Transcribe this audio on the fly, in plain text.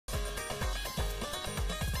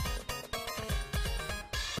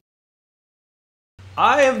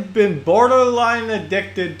I have been borderline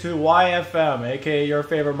addicted to YFM, aka Your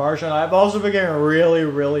Favorite Martian. I've also been getting really,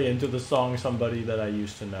 really into the song Somebody That I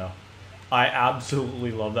Used to Know. I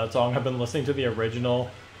absolutely love that song. I've been listening to the original,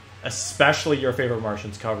 especially Your Favorite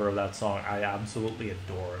Martian's cover of that song. I absolutely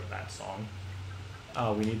adore that song.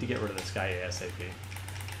 We need to get rid of this guy ASAP.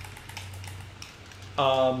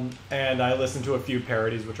 And I listened to a few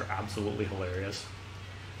parodies, which are absolutely hilarious.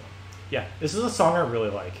 Yeah, this is a song I really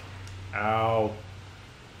like. Ow.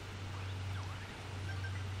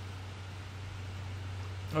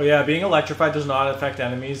 Oh yeah, being electrified does not affect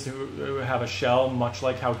enemies who have a shell, much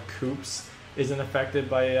like how Koops isn't affected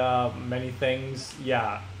by many things.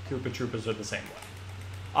 Yeah, Koopa Troopas are the same way.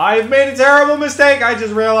 I've made a terrible mistake! I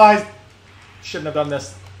just realized. Shouldn't have done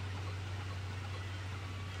this.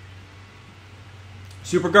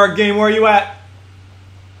 Super Guard game, where are you at?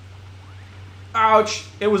 Ouch!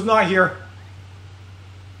 It was not here.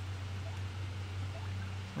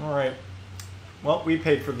 Alright. Well, we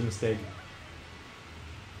paid for the mistake.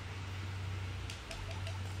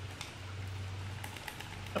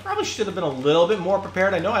 I probably should have been a little bit more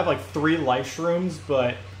prepared. I know I have like 3 life shrooms,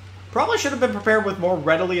 but probably should have been prepared with more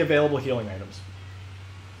readily available healing items.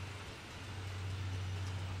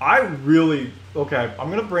 I really... Okay, I'm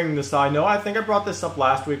going to bring this... I know I think I brought this up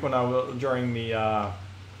last week when I was... During the...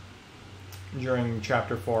 during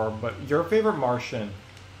Chapter 4, but Your Favorite Martian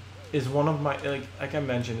is one of my... Like I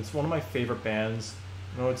mentioned, it's one of my favorite bands.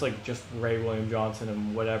 You know, it's like just Ray William Johnson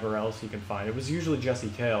and whatever else you can find. It was usually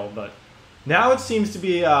Jesse Cale, but... Now it seems to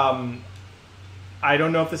be, I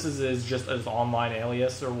don't know if this is just as online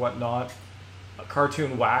alias or whatnot.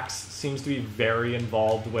 Cartoon Wax seems to be very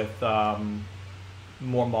involved with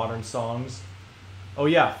more modern songs. Oh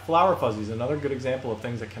yeah, Flower Fuzzy's another good example of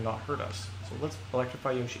things that cannot hurt us. So let's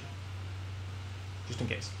electrify Yoshi. Just in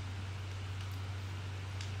case.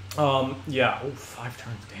 Yeah, oh, 5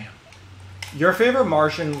 turns, damn. Your Favorite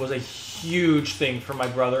Martian was a huge thing for my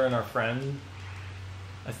brother and our friend.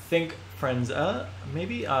 I think... friends,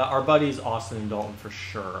 maybe our buddies Austin and Dalton for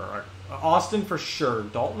sure. Austin for sure.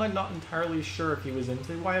 Dalton, I'm not entirely sure if he was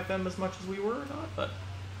into YFM as much as we were or not, but...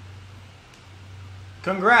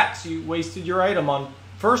 Congrats, you wasted your item on...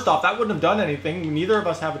 First off, that wouldn't have done anything. Neither of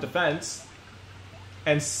us have a defense.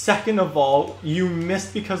 And second of all, you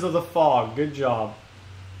missed because of the fog. Good job.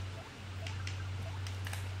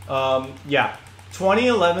 Yeah.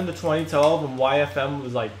 2011 to 2012 when YFM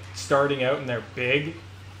was like starting out and they're big.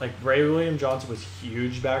 Like, Ray William Johnson was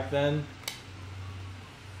huge back then.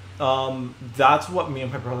 That's what me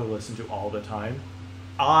and my brother listened to all the time.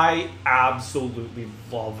 I absolutely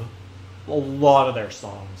love a lot of their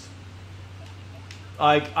songs.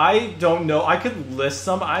 Like, I don't know. I could list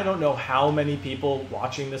some. I don't know how many people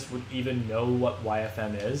watching this would even know what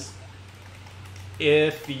YFM is.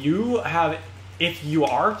 If you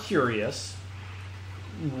are curious...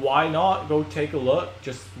 Why not go take a look?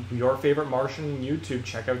 Just Your Favorite Martian on YouTube.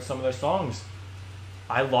 Check out some of their songs.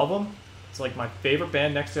 I love them. It's like my favorite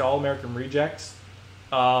band next to All American Rejects.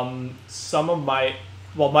 Some of my...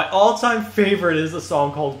 Well, my all-time favorite is a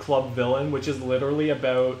song called Club Villain, which is literally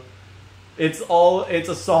about... It's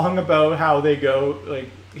a song about how they go... Like,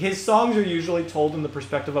 his songs are usually told in the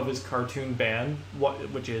perspective of his cartoon band,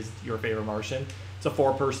 which is Your Favorite Martian. It's a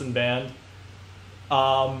 4-person band.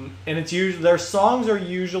 And it's usually, their songs are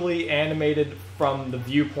usually animated from the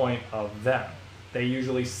viewpoint of them. They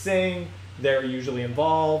usually sing, they're usually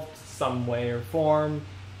involved some way or form.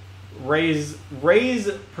 Ray's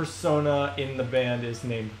persona in the band is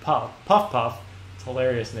named Puff Puff. It's a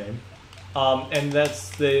hilarious name. And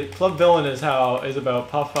that's the Club Villain is about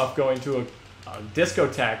Puff Puff going to a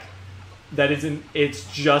discotheque that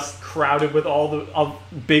it's just crowded with all the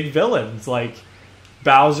big villains like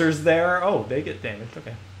Bowser's there. Oh, they get damaged.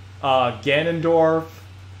 Okay. Ganondorf,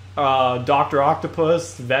 Dr.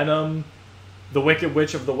 Octopus, Venom, the Wicked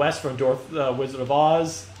Witch of the West from Wizard of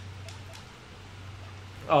Oz,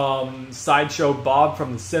 Sideshow Bob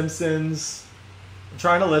from The Simpsons. I'm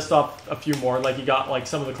trying to list off a few more. Like, you got like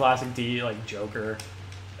some of the classic D, like Joker,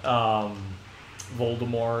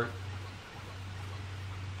 Voldemort,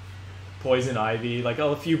 Poison Ivy, like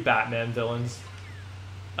a few Batman villains,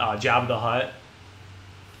 Jabba the Hutt.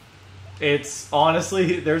 It's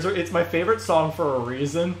honestly, it's my favorite song for a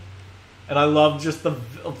reason. And I love just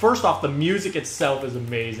first off, the music itself is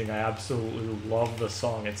amazing. I absolutely love the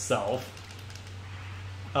song itself.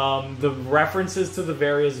 The references to the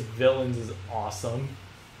various villains is awesome.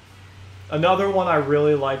 Another one I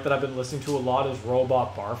really like that I've been listening to a lot is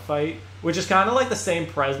Robot Bar Fight, which is kind of like the same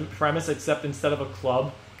premise, except instead of a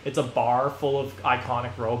club, it's a bar full of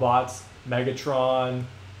iconic robots. Megatron,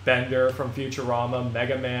 Bender from Futurama,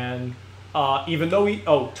 Mega Man, Even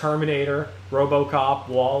though Terminator, RoboCop,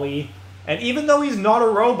 Wall-E, and even though he's not a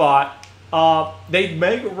robot, they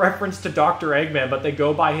make reference to Dr. Eggman, but they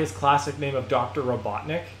go by his classic name of Dr.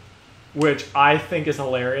 Robotnik, which I think is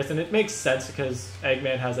hilarious, and it makes sense because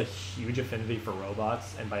Eggman has a huge affinity for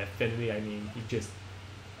robots, and by affinity I mean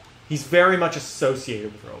he's very much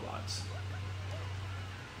associated with robots.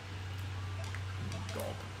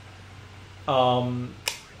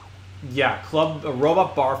 Yeah,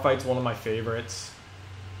 Robot Bar Fight's one of my favorites.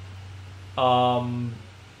 One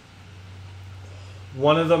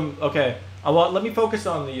of them. Okay, let me focus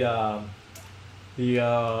on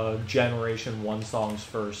the Generation 1 songs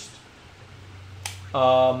first.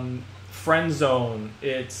 Friend Zone.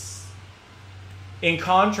 It's in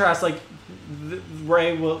contrast. Like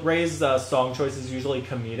Ray's song choice is usually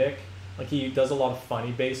comedic. Like he does a lot of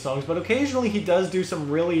funny based songs, but occasionally he does do some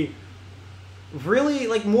really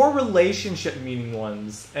like more relationship meaning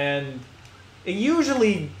ones, and it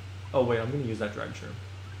usually. Oh wait, I'm going to use that drag term.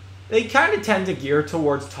 They kind of tend to gear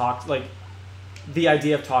towards the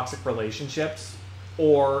idea of toxic relationships,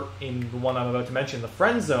 or in the one I'm about to mention, the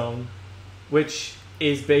friend zone, which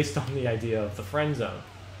is based on the idea of the friend zone.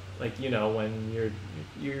 Like, you know, when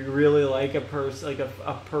you really like a person, like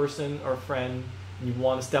a person or friend, and you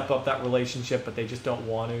want to step up that relationship, but they just don't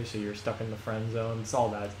want to, so you're stuck in the friend zone. It's all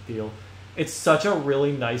that deal. It's such a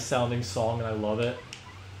really nice sounding song, and I love it.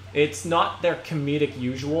 It's not their comedic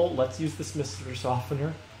usual. Let's use this Mr.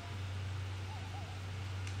 Softener.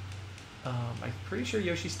 I'm pretty sure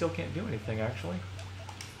Yoshi still can't do anything, actually.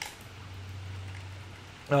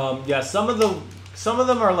 Yeah, some of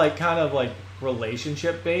them are like kind of like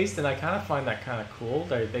relationship based, and I kind of find that kind of cool.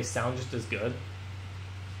 They sound just as good.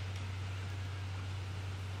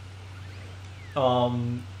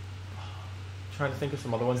 Trying to think of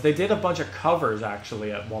some other ones. They did a bunch of covers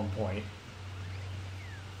actually at one point.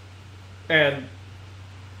 And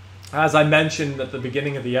as I mentioned at the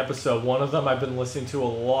beginning of the episode, one of them I've been listening to a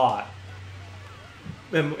lot.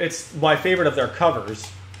 And it's my favorite of their covers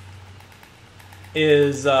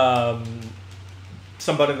is somebody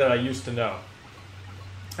that I used to know.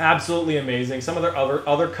 Absolutely amazing. Some of their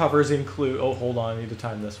other covers include... Oh, hold on. I need to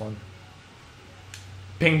time this one.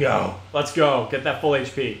 Bingo. Let's go. Get that full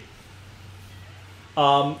HP.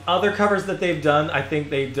 Other covers that they've done, I think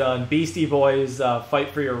they've done Beastie Boys' Fight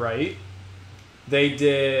for Your Right. They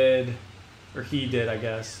did... Or he did, I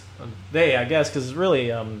guess. I guess, because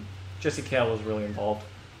really... Jesse Cale was really involved.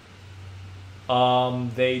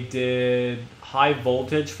 They did High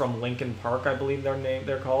Voltage from Linkin Park, I believe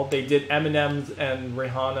they're called. They did Eminem's and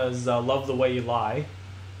Rihanna's Love the Way You Lie.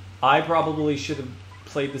 I probably should have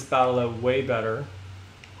played this battle out way better.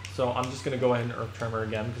 So I'm just going to go ahead and Earth Tremor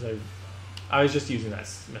again, because I was just using that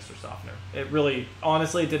Mr. Softener. It really,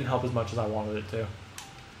 honestly, it didn't help as much as I wanted it to.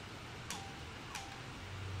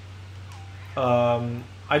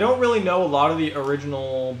 I don't really know a lot of the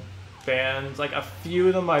original bands. Like a few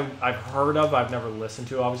of them I've heard of, I've never listened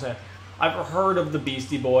to. Obviously, I've heard of the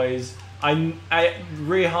Beastie Boys.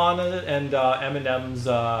 Rihanna and Eminem's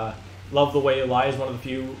 "Love the Way You Lie" is one of the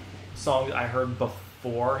few songs I heard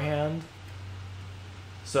beforehand,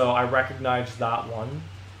 so I recognized that one.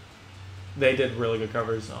 They did really good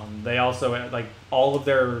covers. They also like all of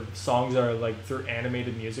their songs are like through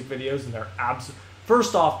animated music videos, and they're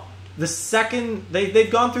first off. The second they've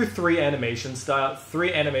gone through three animation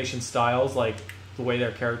styles, like the way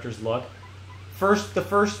their characters look. The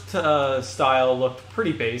first style looked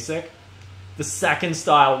pretty basic. The second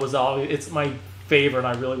style was it's my favorite.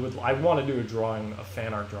 I want to do a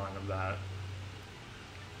fan art drawing of that.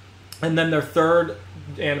 And then their third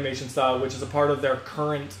animation style, which is a part of their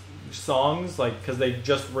current songs, like because they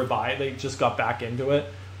just got back into it.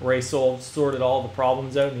 Ray sorted all the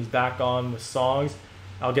problems out, and he's back on with songs.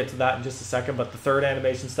 I'll get to that in just a second, but the third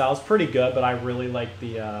animation style is pretty good, but I really like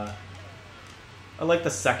the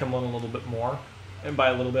second one a little bit more. And by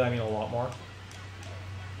a little bit, I mean a lot more.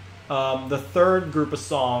 The third group of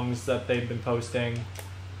songs that they've been posting,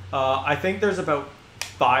 I think there's about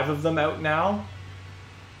 5 of them out now.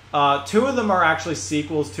 2 of them are actually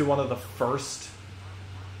sequels to one of the first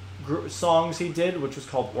songs he did, which was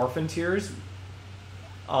called Orphan Tears.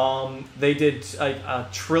 They did a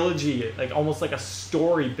trilogy, like almost like a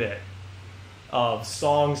story bit of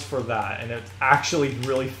songs for that, and it's actually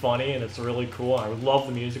really funny and it's really cool. I love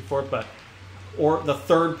the music for it, the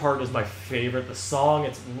third part is my favorite. The song,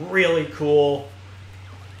 it's really cool,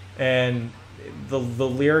 and the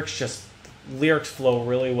lyrics flow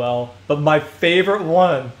really well. But my favorite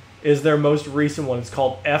one is their most recent one. It's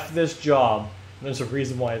called F This Job. And there's a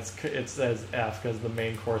reason why it says F, because the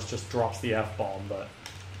main chorus just drops the F bomb, but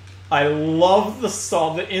I love the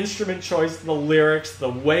song, the instrument choice, the lyrics, the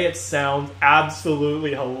way it sounds.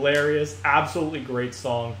 Absolutely hilarious. Absolutely great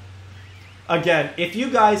song. Again, if you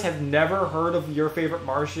guys have never heard of Your Favorite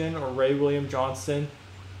Martian or Ray William Johnson,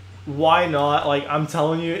 why not? Like, I'm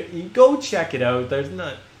telling you, go check it out. There's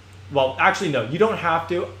not... Well, actually, no, you don't have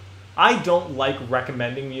to. I don't like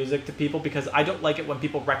recommending music to people because I don't like it when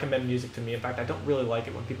people recommend music to me. In fact, I don't really like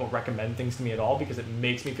it when people recommend things to me at all because it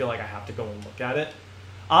makes me feel like I have to go and look at it.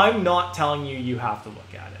 I'm not telling you you have to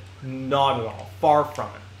look at it. Not at all. Far from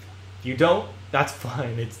it. If you don't, that's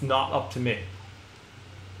fine. It's not up to me.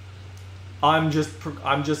 I'm just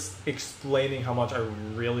explaining how much I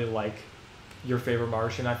really like Your Favorite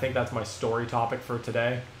Martian. I think that's my story topic for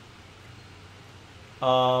today.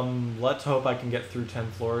 Let's hope I can get through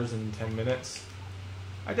 10 floors in 10 minutes.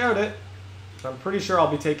 I doubt it. I'm pretty sure I'll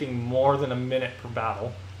be taking more than a minute per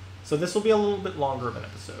battle. So this will be a little bit longer of an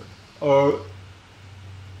episode.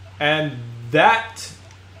 And that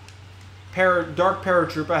Dark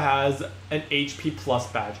Paratroopa has an HP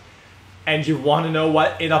plus badge. And you want to know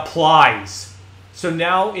what? It applies. So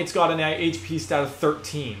now it's got an HP stat of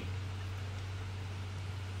 13.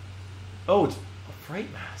 Oh, it's a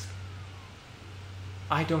fright mask.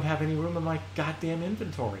 I don't have any room in my goddamn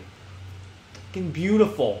inventory. Fucking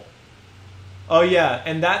beautiful. Oh yeah,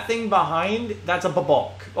 and that thing behind, that's a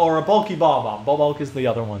Babulk. Or a bulky bomb. Babulk is the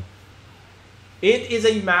other one. It is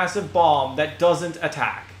a massive bomb that doesn't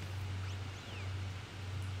attack.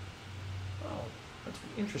 Oh, that's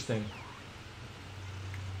interesting.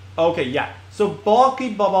 Okay, yeah. So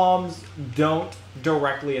bulky bombs don't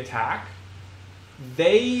directly attack.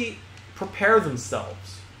 They prepare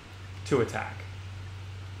themselves to attack.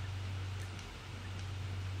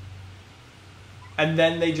 And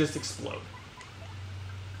then they just explode.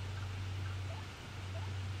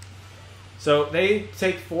 So they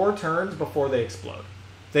take 4 turns before they explode.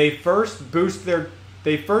 They first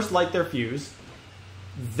light their fuse,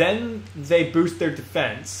 then they boost their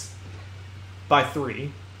defense by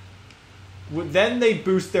 3. Then they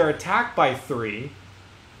boost their attack by 3,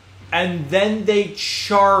 and then they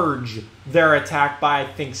charge their attack by, I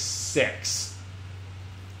think, 6.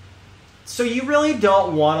 So you really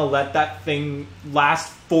don't want to let that thing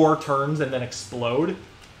last 4 turns and then explode,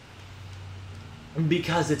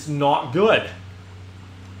 because it's not good.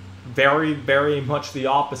 Very, very much the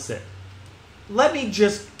opposite. Let me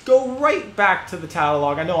just go right back to the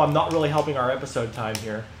catalog. I know I'm not really helping our episode time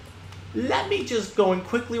here. Let me just go and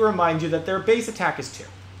quickly remind you that their base attack is 2.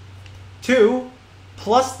 2,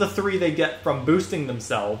 plus the 3 they get from boosting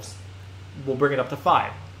themselves, will bring it up to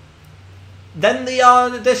 5. Then the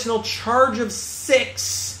additional charge of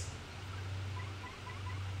 6.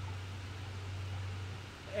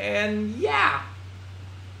 And yeah.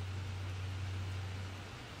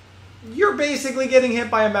 You're basically getting hit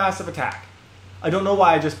by a massive attack. I don't know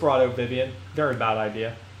why I just brought out Vivian. Very bad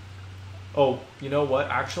idea. Oh, you know what?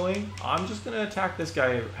 Actually, I'm just going to attack this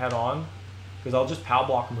guy head on, because I'll just POW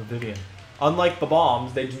block him with Vivian. Unlike the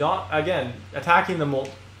bombs, they do not, again, attacking them won't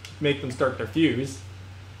make them start their fuse.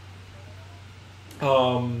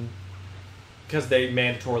 Because they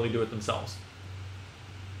mandatorily do it themselves.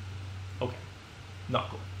 Okay. Not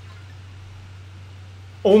cool.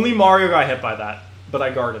 Only Mario got hit by that, but I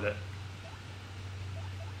guarded it.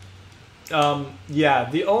 Yeah,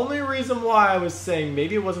 the only reason why I was saying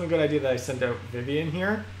maybe it wasn't a good idea that I sent out Vivian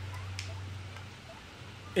here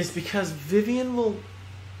is because Vivian's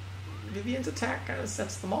attack kind of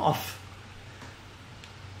sets them off.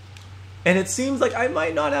 And it seems like I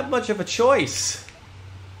might not have much of a choice.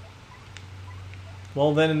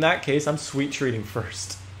 Well, then in that case, I'm sweet treating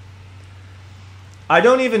first. I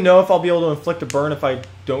don't even know if I'll be able to inflict a burn if I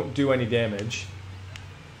don't do any damage.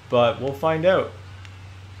 But we'll find out.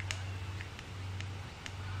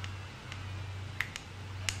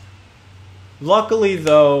 Luckily,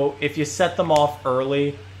 though, if you set them off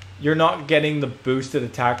early, you're not getting the boosted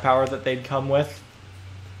attack power that they'd come with.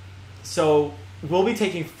 So, we'll be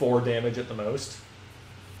taking 4 damage at the most.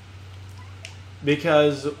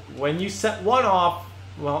 Because when you set one off,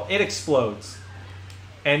 well, it explodes.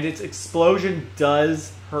 And its explosion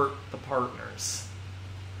does hurt the partners.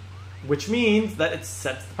 Which means that it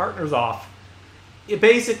sets the partners off. It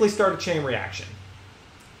basically started a chain reaction.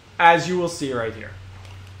 As you will see right here.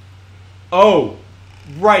 Oh,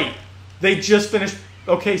 right. They just finished...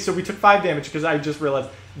 Okay, so we took 5 damage because I just realized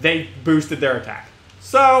they boosted their attack.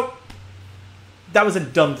 So, that was a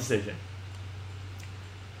dumb decision.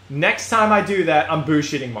 Next time I do that, I'm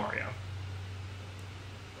bullshitting Mario.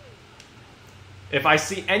 If I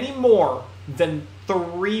see any more than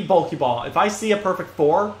 3 bulky ball, if I see a perfect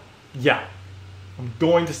 4, yeah. I'm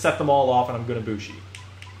going to set them all off and I'm going to bushi.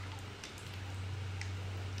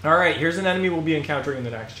 Alright, here's an enemy we'll be encountering in the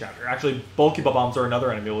next chapter. Actually, bulky bombs are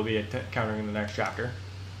another enemy we'll be encountering in the next chapter.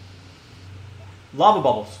 Lava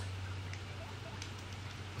bubbles.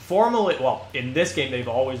 Formally, well, in this game they've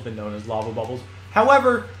always been known as lava bubbles.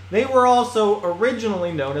 However, they were also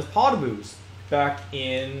originally known as potaboos back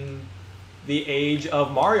in the age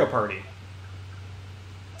of Mario Party.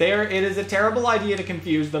 It is a terrible idea to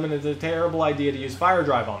confuse them, and it's a terrible idea to use fire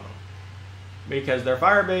drive on them. Because they're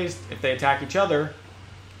fire-based, if they attack each other,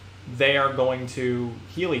 they are going to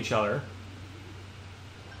heal each other.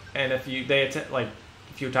 And if you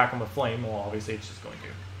attack them with flame, well, obviously it's just going to,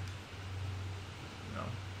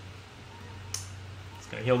 it's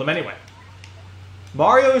going to heal them anyway.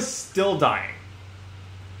 Mario is still dying.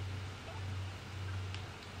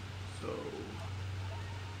 So,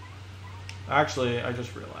 actually, I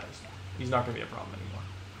just realized he's not going to be a problem anymore.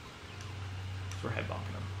 So we're head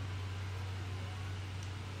bonking him.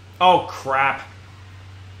 Oh crap!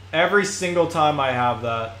 Every single time I have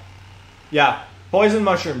that, yeah, poison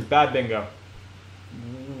mushrooms, bad bingo.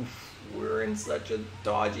 Oof, we're in such a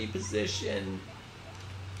dodgy position.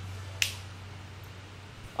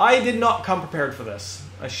 I did not come prepared for this.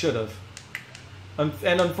 I should have.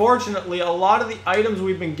 And unfortunately, a lot of the items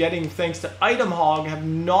we've been getting thanks to Item Hog have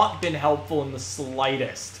not been helpful in the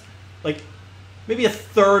slightest. Like, maybe a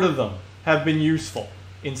third of them have been useful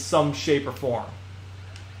in some shape or form.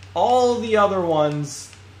 All the other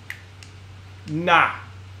ones, nah.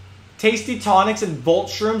 Tasty Tonics and Volt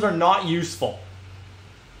Shrooms are not useful.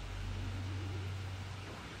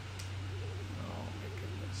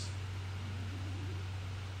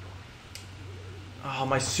 Oh,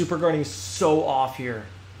 my super guarding is so off here.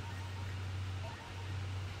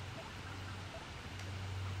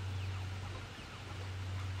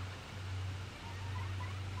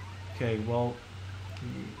 Okay, well,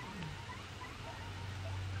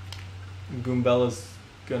 Goombella's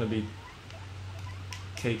gonna be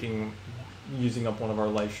using up one of our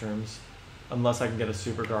life shrooms. Unless I can get a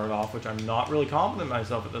super guard off, which I'm not really confident in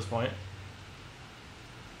myself at this point.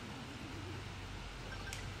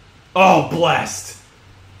 Oh, blessed!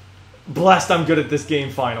 Blessed I'm good at this game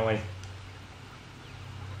finally.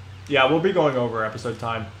 Yeah, we'll be going over episode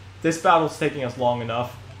time. This battle's taking us long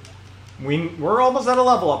enough. We're almost at a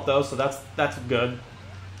level up though, so that's good.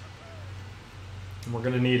 And we're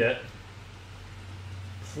gonna need it.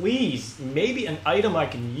 Please, maybe an item I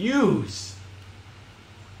can use.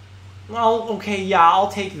 Well, okay, yeah,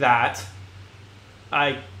 I'll take that.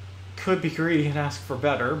 I could be greedy and ask for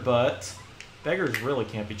better, but beggars really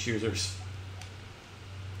can't be choosers.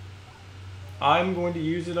 I'm going to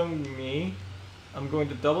use it on me. I'm going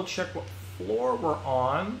to double check what floor we're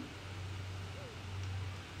on.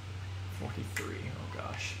 43, oh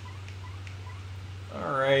gosh.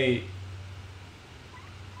 Alright.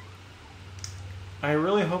 I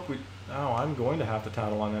really hope we... Oh, I'm going to have to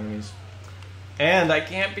tattle on enemies. And I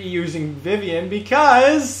can't be using Vivian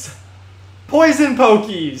because... Poison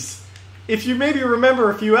Pokies! If you maybe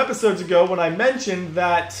remember a few episodes ago when I mentioned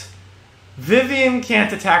that Vivian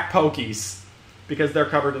can't attack Pokies because they're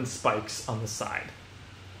covered in spikes on the side.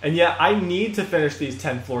 And yet I need to finish these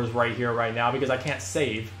 10 floors right here, right now, because I can't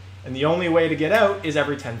save. And the only way to get out is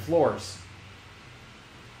every 10 floors.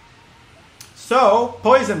 So,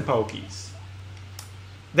 Poison Pokies.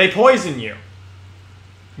 They poison you.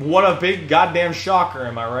 What a big goddamn shocker,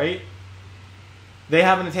 am I right? They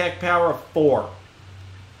have an attack power of 4.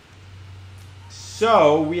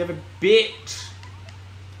 So, we have a bit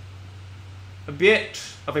of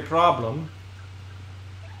a problem.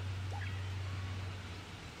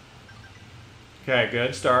 Okay,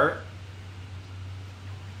 good start.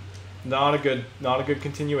 Not a good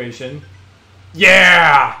continuation.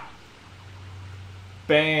 Yeah!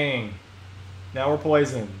 Bang. Now we're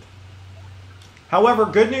poisoned. However,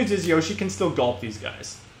 good news is Yoshi can still gulp these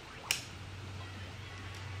guys.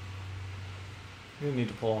 We need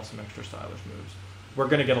to pull off some extra stylish moves. We're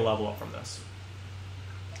going to get a level up from this.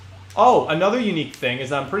 Oh, another unique thing is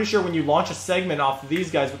that I'm pretty sure when you launch a segment off of these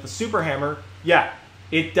guys with the Super Hammer, yeah,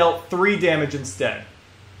 it dealt 3 damage instead.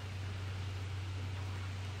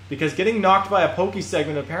 Because getting knocked by a Poke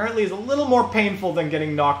segment apparently is a little more painful than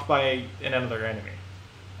getting knocked by another enemy.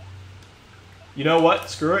 You know what?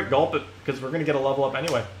 Screw it, gulp it, because we're going to get a level up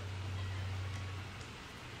anyway.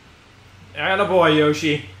 Attaboy,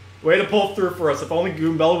 Yoshi. Way to pull through for us. If only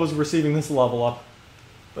Goombella was receiving this level up.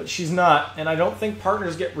 But she's not, and I don't think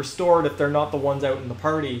partners get restored if they're not the ones out in the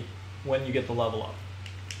party when you get the level up.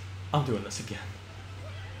 I'm doing this again.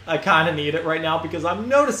 I kind of need it right now because I'm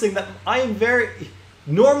noticing that I am very...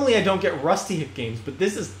 Normally I don't get rusty hit games, but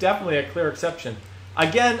this is definitely a clear exception.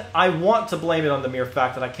 Again, I want to blame it on the mere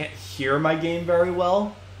fact that I can't hear my game very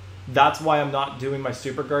well. That's why I'm not doing my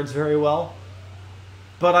super guards very well.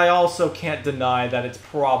 But I also can't deny that it's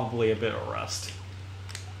probably a bit of rust.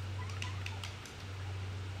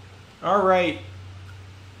 Alright.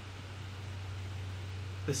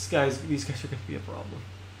 These guys are going to be a problem.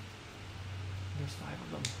 There's 5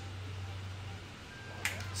 of them.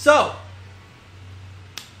 So,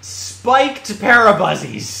 spiked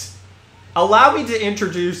parabuzzies. Allow me to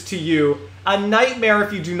introduce to you a nightmare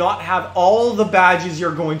if you do not have all the badges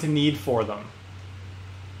you're going to need for them.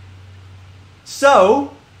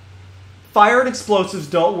 So, fire and explosives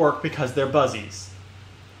don't work because they're buzzies.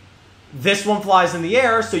 This one flies in the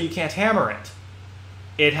air, so you can't hammer it.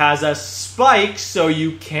 It has a spike, so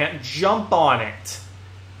you can't jump on it.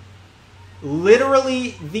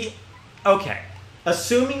 Literally Okay.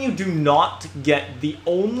 Assuming you do not get the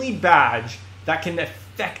only badge that can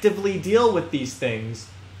effectively deal with these things,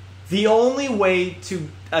 the only way to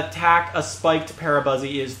attack a spiked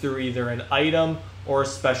parabuzzy is through either an item or a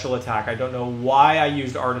special attack. I don't know why I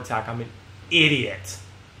used art attack. I'm an idiot.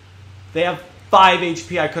 They have 5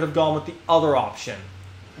 HP. I could have gone with the other option.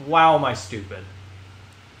 Wow, am I stupid.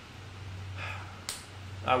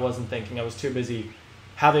 I wasn't thinking. I was too busy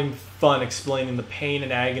having fun explaining the pain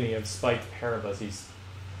and agony of spiked parabuzzies.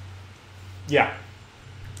 Yeah.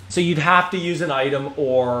 So you'd have to use an item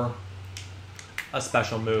or a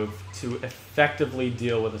special move to effectively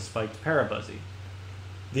deal with a spiked parabuzzy.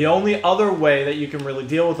 The only other way that you can really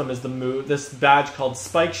deal with them is this badge called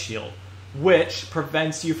Spike Shield, which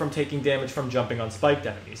prevents you from taking damage from jumping on spiked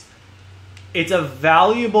enemies. It's a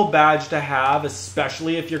valuable badge to have,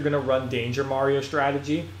 especially if you're going to run Danger Mario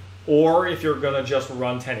strategy, or if you're going to just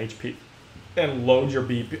run 10 HP and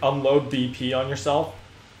unload BP on yourself.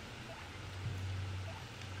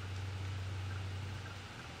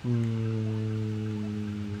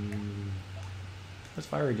 That's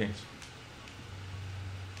fiery games.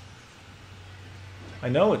 I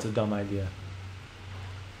know it's a dumb idea.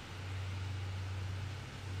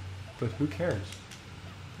 But who cares?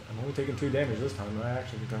 I'm only taking 2 damage this time, and I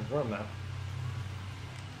actually can confirm that.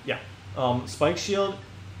 Yeah. Spike Shield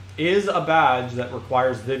is a badge that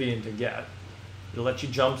requires Vivian to get. It lets you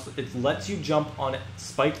jump on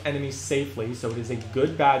spiked enemies safely, so it is a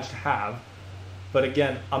good badge to have. But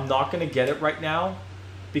again, I'm not going to get it right now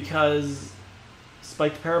because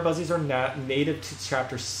spiked parabuzzies are native to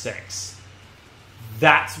Chapter 6.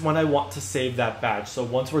 That's when I want to save that badge. So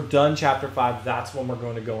once we're done Chapter 5, that's when we're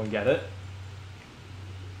going to go and get it.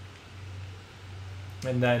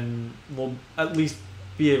 And then we'll at least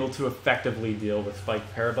be able to effectively deal with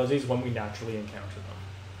spiked parabuzzies when we naturally encounter them.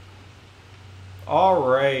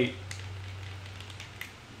 Alright.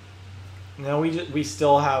 Now we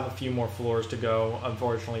still have a few more floors to go.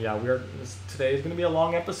 Unfortunately, yeah, today is going to be a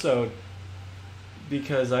long episode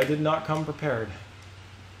because I did not come prepared.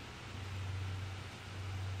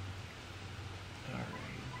 Alright.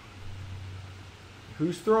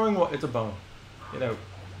 Who's throwing what? It's a bone. Get out.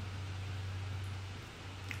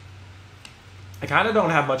 I kind of don't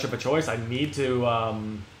have much of a choice. I need to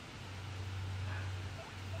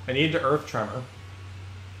Earth Tremor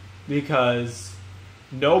because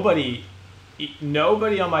nobody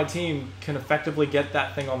on my team can effectively get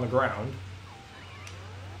that thing on the ground.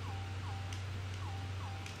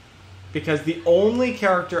 Because the only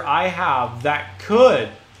character I have that could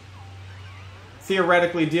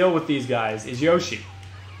theoretically deal with these guys is Yoshi.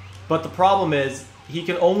 But the problem is, he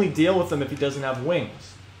can only deal with them if he doesn't have wings.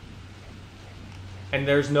 And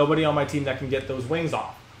there's nobody on my team that can get those wings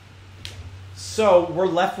off. So we're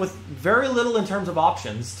left with very little in terms of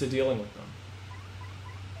options to dealing with them.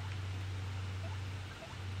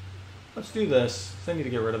 Let's do this. I need to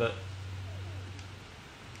get rid of it.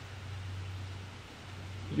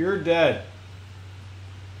 You're dead.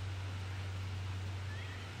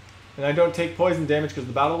 And I don't take poison damage because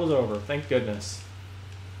the battle was over. Thank goodness.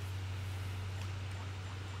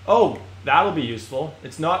 Oh, that'll be useful.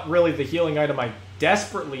 It's not really the healing item I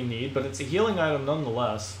desperately need, but it's a healing item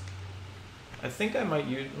nonetheless. I think I might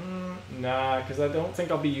use... nah, because I don't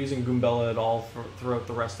think I'll be using Goombella at all throughout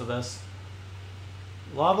the rest of this.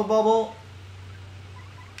 Lava Bubble.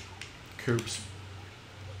 Coops.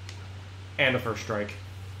 And a first strike.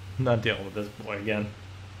 I'm not dealing with this boy again.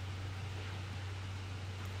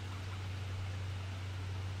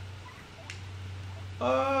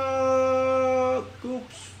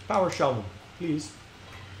 Oops. Power shovel, please.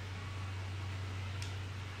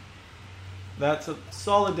 That's a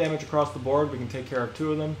solid damage across the board. We can take care of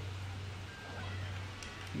 2 of them.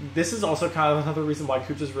 This is also kind of another reason why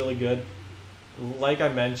Coops is really good. Like I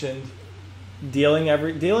mentioned, dealing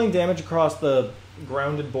damage across the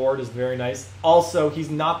grounded board is very nice. Also,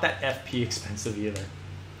 he's not that FP expensive either,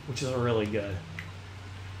 which is really good.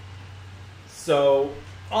 So,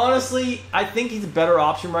 honestly, I think he's a better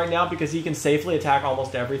option right now because he can safely attack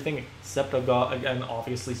almost everything except, again,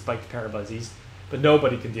 obviously spiked Parabuzzies. But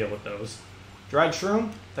nobody can deal with those. Dried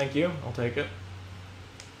Shroom, thank you. I'll take it.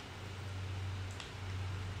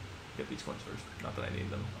 Get these coins first. Not that I need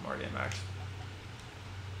them. I'm already at max.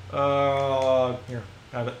 Here,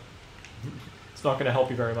 have it. It's not going to help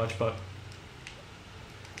you very much, but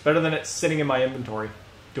better than it sitting in my inventory,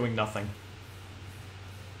 doing nothing.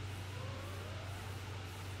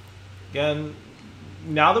 Again,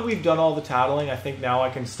 now that we've done all the tattling, I think now I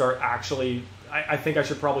can start actually... I think I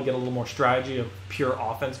should probably get a little more strategy of pure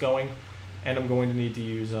offense going, and I'm going to need to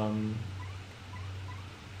use...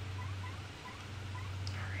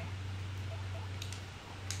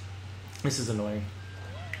 This is annoying.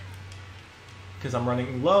 Because I'm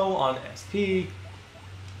running low on SP.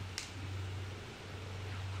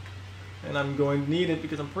 And I'm going to need it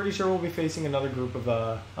because I'm pretty sure we'll be facing another group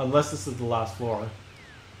of... unless this is the last floor.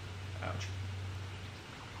 Ouch.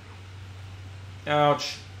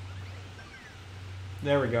 Ouch.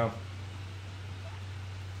 There we go.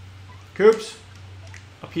 Coops,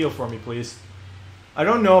 appeal for me, please. I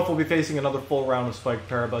don't know if we'll be facing another full round of spiked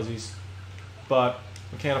Parabuzzies, but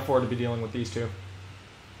we can't afford to be dealing with these two.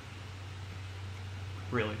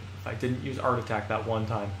 Really, if I didn't use Art Attack that one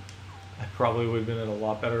time, I probably would have been in a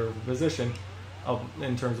lot better position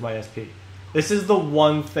in terms of my SP. This is the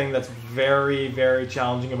one thing that's very, very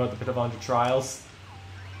challenging about the Pitavandra Trials.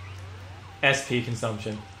 SP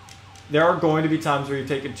consumption. There are going to be times where you're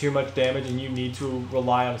taking too much damage and you need to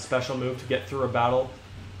rely on a special move to get through a battle.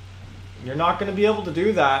 You're not going to be able to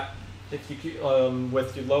do that if you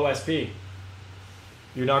with your low SP.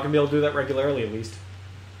 You're not going to be able to do that regularly, at least.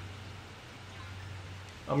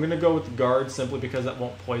 I'm going to go with the guard simply because that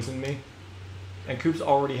won't poison me. And Koops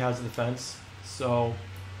already has defense, so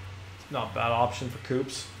not a bad option for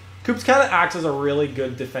Koops. Koops kind of acts as a really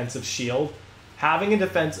good defensive shield. Having a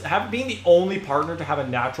defense, being the only partner to have a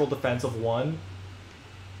natural defense of 1,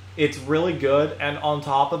 it's really good. And on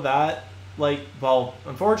top of that, like, well,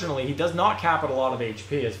 unfortunately, he does not cap at a lot of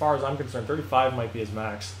HP. As far as I'm concerned, 35 might be his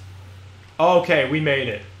max. Okay, we made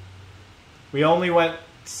it. We only went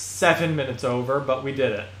 7 minutes over, but we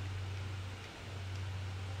did it.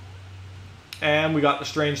 And we got the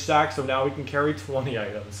strange stack, so now we can carry 20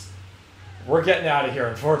 items. We're getting out of here,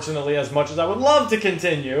 unfortunately. As much as I would love to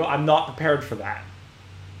continue, I'm not prepared for that.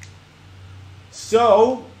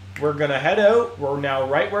 So, we're going to head out. We're now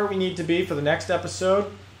right where we need to be for the next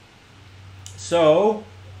episode. So,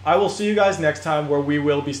 I will see you guys next time where we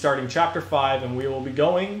will be starting Chapter 5 and we will be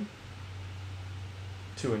going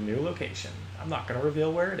to a new location. I'm not going to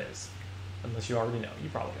reveal where it is. Unless you already know. You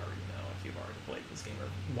probably already know if you've already played this game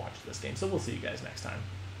or watched this game. So, we'll see you guys next time.